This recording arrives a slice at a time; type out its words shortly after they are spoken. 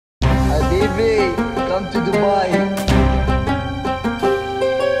come to Dubai.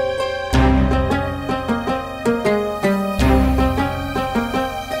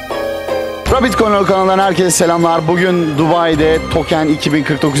 Bitcoin kanalından herkese selamlar. Bugün Dubai'de Token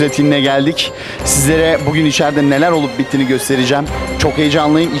 2049 etkinliğine geldik. Sizlere bugün içeride neler olup bittiğini göstereceğim. Çok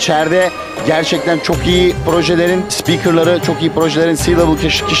heyecanlıyım. İçeride gerçekten çok iyi projelerin speakerları, çok iyi projelerin C-level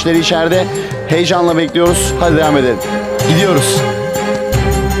kişileri içeride. Heyecanla bekliyoruz. Hadi devam edelim. Gidiyoruz.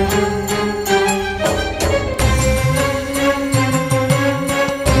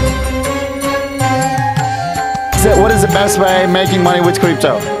 What is the best way making money with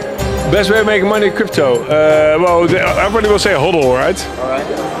crypto? Best way of making money in crypto? Well, everybody will say hodl, right? All right.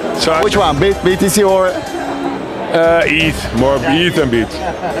 So which one, BTC or? ETH, more ETH than BEAT.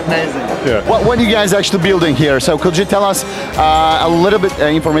 Amazing. Yeah. What are you guys actually building here? So could you tell us a little bit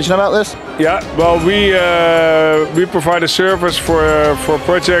information about this? Yeah, well, we provide a service for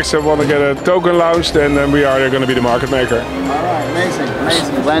projects that want to get a token launched, and then we are going to be the market maker. All right, amazing,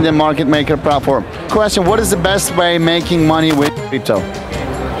 amazing. Land and market maker platform. Question: what is the best way making money with crypto?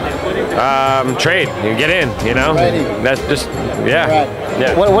 Trade. You get in, you know. Trading. That's just, yeah. Right.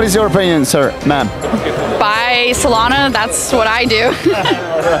 Yeah. What is your opinion, sir, ma'am? Buy Solana, that's what I do.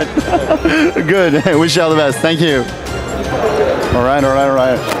 Good. Wish you all the best. Thank you. All right, all right, all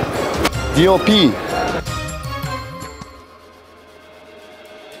right. DOP.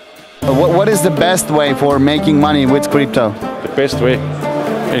 What is the best way for making money with crypto? The best way,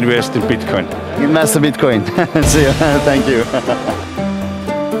 invest in Bitcoin. Invest in Bitcoin. See you. Thank you.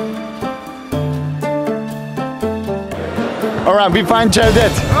 Alright, we find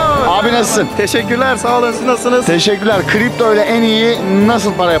Cevdet. Abi nasılsın? Teşekkürler, sağ olun. Siz nasılsınız? Teşekkürler. Kripto ile en iyi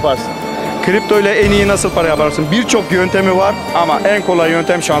nasıl para yaparsın? Kripto ile en iyi nasıl para yaparsın? Birçok yöntemi var ama en kolay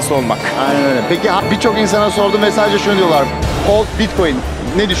yöntem şanslı olmak. Aynen öyle. Peki birçok insana sordum ve sadece şunu diyorlar. Hold Bitcoin.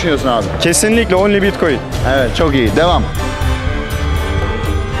 Ne düşünüyorsun abi? Kesinlikle only Bitcoin. Evet, çok iyi. Devam.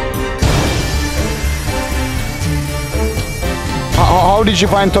 How did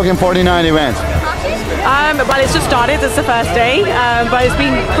you find Token 49 event? Well, it's just started. It's the first day, but it's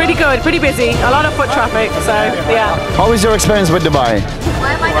been pretty good, pretty busy. A lot of foot traffic, so yeah. How is your experience with Dubai?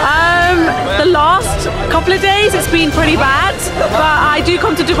 The last couple of days, it's been pretty bad, but I do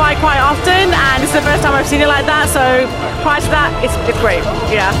come to Dubai quite often, and it's the first time I've seen it like that. So prior to that, it's great.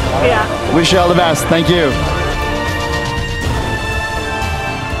 Yeah, yeah. Wish you all the best. Thank you.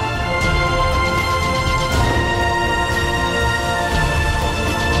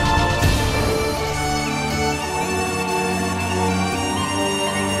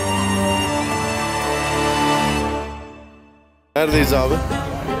 Neredeyiz abi?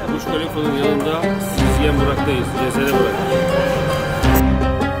 Burj Khalifa'nın yanında Sizyen Burak'tayız. Cezene Burak.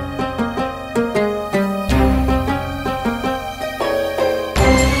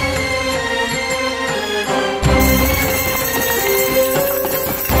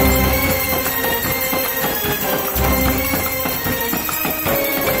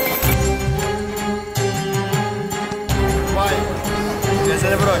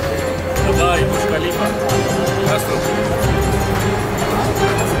 Cezene Burak. Dubai, Burj Khalifa. Nasıl?